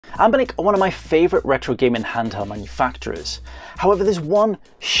Anbernic are one of my favourite retro gaming handheld manufacturers. However, there's one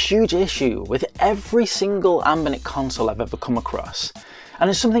huge issue with every single Anbernic console I've ever come across. And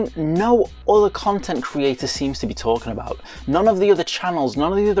it's something no other content creator seems to be talking about. None of the other channels,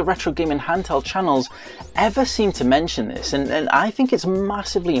 none of the other retro gaming handheld channels ever seem to mention this, and I think it's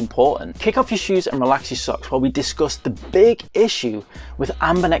massively important. Kick off your shoes and relax your socks while we discuss the big issue with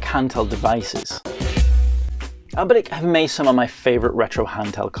Anbernic handheld devices. Anbernic have made some of my favourite retro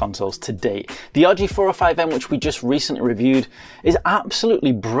handheld consoles to date. The RG405M, which we just recently reviewed, is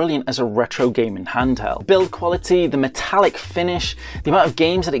absolutely brilliant as a retro gaming handheld. Build quality, the metallic finish, the amount of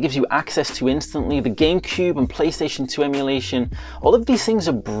games that it gives you access to instantly, the GameCube and PlayStation 2 emulation, all of these things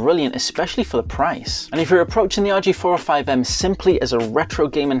are brilliant, especially for the price. And if you're approaching the RG405M simply as a retro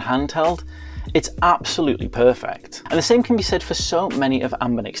gaming handheld, it's absolutely perfect. And the same can be said for so many of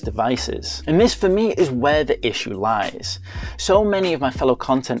Anbernic's devices. And this for me is where the issue lies. So many of my fellow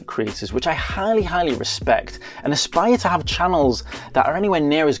content creators, which I highly respect and aspire to have channels that are anywhere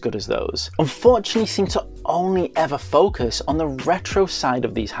near as good as those, unfortunately seem to only ever focus on the retro side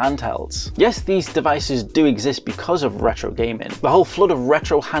of these handhelds. Yes, these devices do exist because of retro gaming. The whole flood of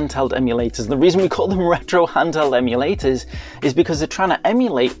retro handheld emulators, the reason we call them retro handheld emulators is because they're trying to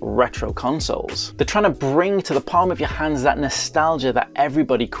emulate retro consoles. They're trying to bring to the palm of your hands that nostalgia that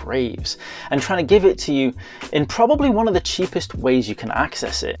everybody craves and trying to give it to you in probably one of the cheapest ways you can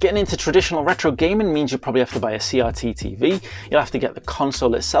access it. Getting into traditional retro gaming means you probably have to buy a CRT TV, you'll have to get the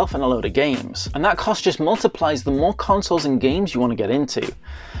console itself and a load of games. And that cost just multiplies the more consoles and games you want to get into.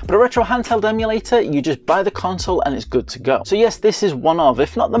 But a retro handheld emulator, you just buy the console and it's good to go. So yes, this is one of,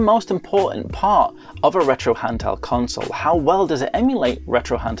 if not the most important part of a retro handheld console. How well does it emulate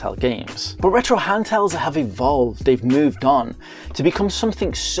retro handheld games? But retro handhelds have evolved, they've moved on to become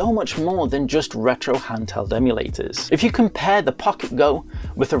something so much more than just retro handheld emulators. If you compare the Pocket Go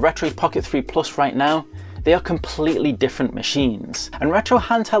with the Retro Pocket 3 Plus right now, they are completely different machines. And retro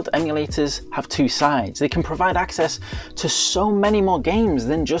handheld emulators have two sides. They can provide access to so many more games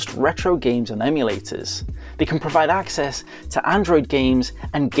than just retro games and emulators. They can provide access to Android games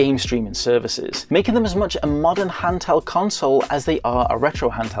and game streaming services, making them as much a modern handheld console as they are a retro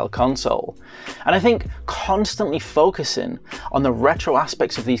handheld console. And I think constantly focusing on the retro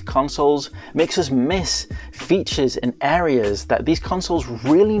aspects of these consoles makes us miss features and areas that these consoles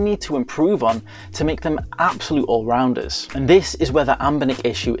really need to improve on to make them absolute all-rounders. And this is where the Anbernic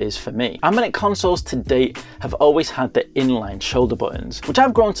issue is for me. Anbernic consoles to date have always had the inline shoulder buttons, which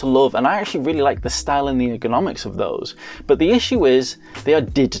I've grown to love, and I actually really like the style and the ergonomics of those. But the issue is they are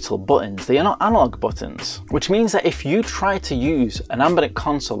digital buttons, they are not analog buttons, which means that if you try to use an Anbernic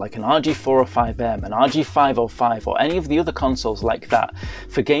console like an RG405M, an RG505, or any of the other consoles like that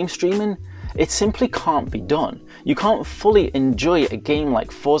for game streaming, it simply can't be done. You can't fully enjoy a game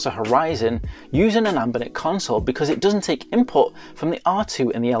like Forza Horizon using an Anbernic console because it doesn't take input from the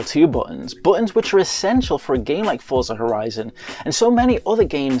R2 and the L2 buttons which are essential for a game like Forza Horizon and so many other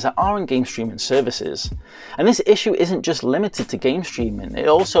games that are on game streaming services. And this issue isn't just limited to game streaming, it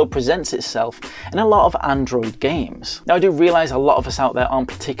also presents itself in a lot of Android games. Now I do realise a lot of us out there aren't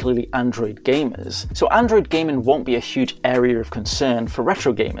particularly Android gamers, so Android gaming won't be a huge area of concern for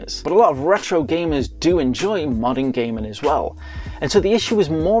retro gamers, but a lot of retro gamers do enjoy modern gaming as well. And so the issue is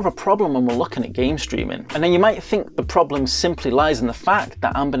more of a problem when we're looking at game streaming. And then you might think the problem simply lies in the fact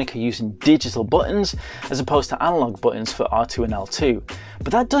that Anbernic are using digital buttons as opposed to analog buttons for R2 and L2.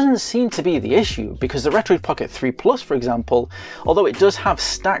 But that doesn't seem to be the issue, because the Retro Pocket 3 Plus, for example, although it does have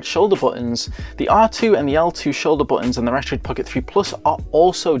stacked shoulder buttons, the R2 and the L2 shoulder buttons on the Retro Pocket 3 Plus are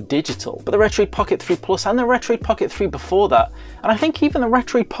also digital. But the Retro Pocket 3 Plus and the Retro Pocket 3 before that, and I think even the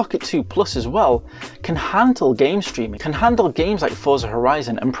Retro Pocket 2 Plus as well, can handle game streaming, can handle games like Forza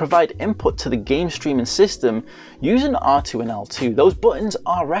Horizon and provide input to the game streaming system using R2 and L2. Those buttons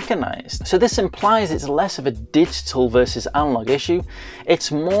are recognized. So this implies it's less of a digital versus analog issue.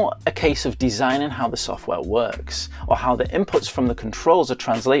 It's more a case of designing how the software works, or how the inputs from the controls are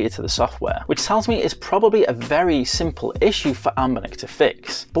translated to the software, which tells me it's probably a very simple issue for Anbernic to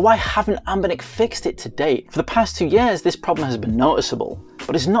fix. But why haven't Anbernic fixed it to date? For the past 2 years, this problem has been noticeable,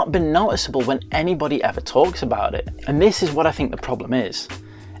 but it's not been noticeable when anybody ever talks about it. And this is what I think the problem is.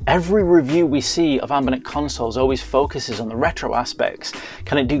 Every review we see of Anbernic consoles always focuses on the retro aspects.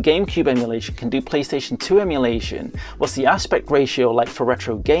 Can it do GameCube emulation? Can it do PlayStation 2 emulation? What's the aspect ratio like for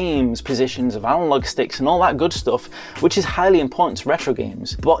retro games? Positions of analog sticks and all that good stuff, which is highly important to retro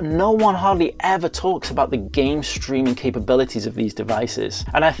games. But no one hardly ever talks about the game streaming capabilities of these devices.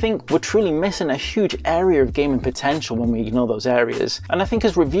 And I think we're truly missing a huge area of gaming potential when we ignore those areas. And I think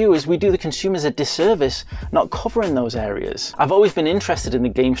as reviewers, we do the consumers a disservice not covering those areas. I've always been interested in the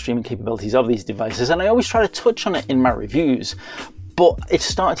game game streaming capabilities of these devices, and I always try to touch on it in my reviews. But it's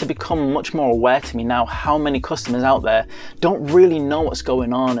starting to become much more aware to me now how many customers out there don't really know what's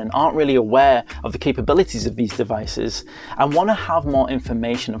going on and aren't really aware of the capabilities of these devices and want to have more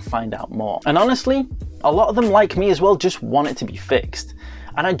information and find out more. And honestly, a lot of them, like me as well, just want it to be fixed.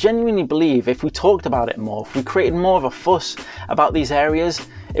 And I genuinely believe if we talked about it more, if we created more of a fuss about these areas,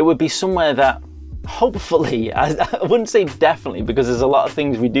 it would be somewhere that hopefully, I wouldn't say definitely, because there's a lot of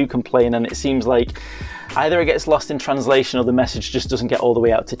things we do complain and it seems like either it gets lost in translation or the message just doesn't get all the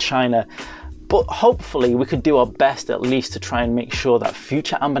way out to China. But hopefully we could do our best at least to try and make sure that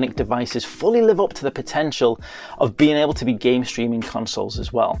future Anbernic devices fully live up to the potential of being able to be game streaming consoles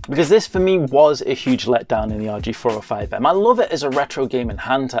as well. Because this for me was a huge letdown in the RG405M. I love it as a retro gaming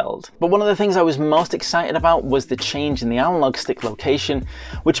handheld. But one of the things I was most excited about was the change in the analog stick location,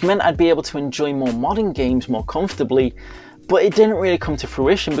 which meant I'd be able to enjoy more modern games more comfortably. But it didn't really come to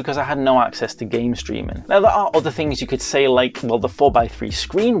fruition because I had no access to game streaming. Now there are other things you could say, like, well, the 4:3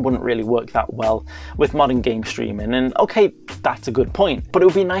 screen wouldn't really work that well with modern game streaming, and okay, that's a good point, but it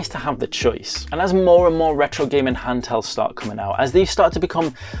would be nice to have the choice. And as more and more retro gaming handhelds start coming out, as these start to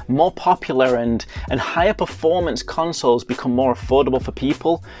become more popular and higher performance consoles become more affordable for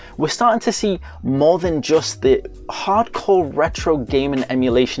people, we're starting to see more than just the hardcore retro gaming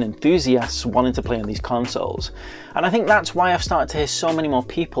emulation enthusiasts wanting to play on these consoles. And I think that's why I've started to hear so many more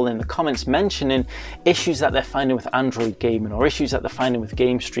people in the comments mentioning issues that they're finding with Android gaming or issues that they're finding with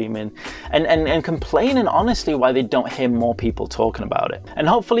game streaming and complaining honestly why they don't hear more people talking about it. And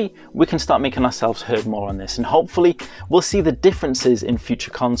hopefully we can start making ourselves heard more on this, and hopefully we'll see the differences in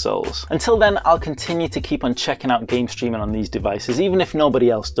future consoles. Until then, I'll continue to keep on checking out game streaming on these devices, even if nobody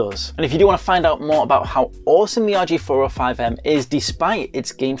else does. And if you do want to find out more about how awesome the RG405M is despite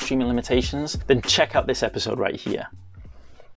its game streaming limitations, then check out this episode right here.